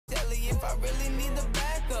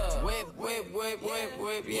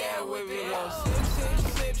whip, yeah, whip it up.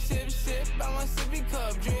 Sip, by my sippy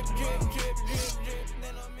cup. Drip, drip.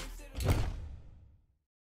 Then I mix it.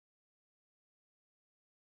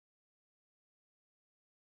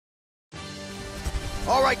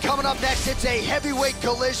 All right, coming up next, it's a heavyweight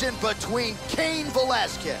collision between Cain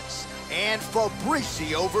Velasquez and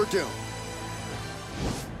Fabricio Werdum.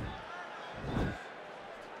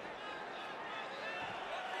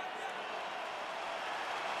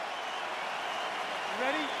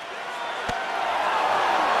 Ready?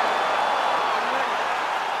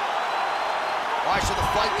 All right, so the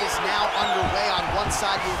fight is now underway. On one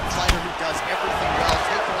side, you have a fighter who does everything well,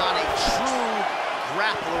 taking on a true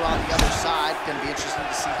grappler on the other side. Going to be interesting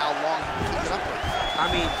to see how long he can keep it up with. I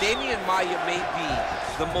mean, Damian Maia may be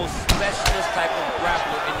the most specialist type of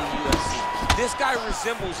grappler in the UFC. This guy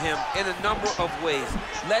resembles him in a number of ways.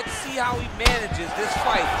 Let's see how he manages this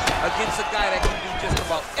fight against a guy that can do just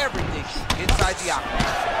about everything inside the octagon.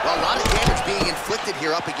 Well, a lot of damage being inflicted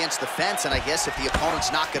here up against the fence, and I guess if the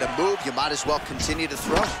opponent's not going to move, you might as well continue to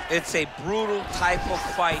throw. It's a brutal type of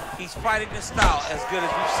fight. He's fighting the style as good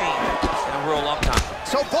as we've seen in a real long time.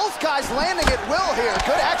 So both guys landing at will here.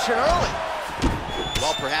 Good action early.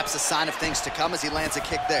 Well, perhaps a sign of things to come as he lands a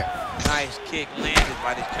kick there. Nice kick landed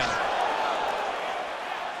by this gentleman.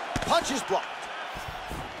 Punch is blocked.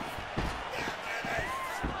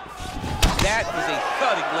 That was a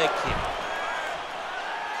thudding leg kick.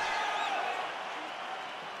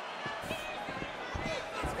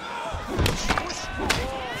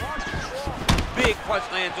 Big punch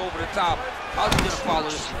lands over the top. How's he gonna follow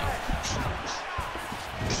this one up?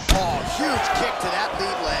 Oh, huge kick to that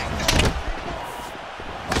lead leg.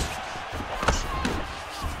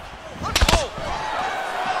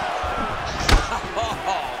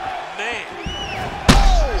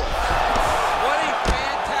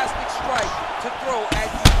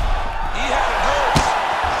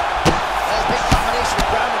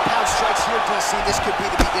 DC, this could be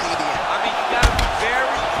the beginning of the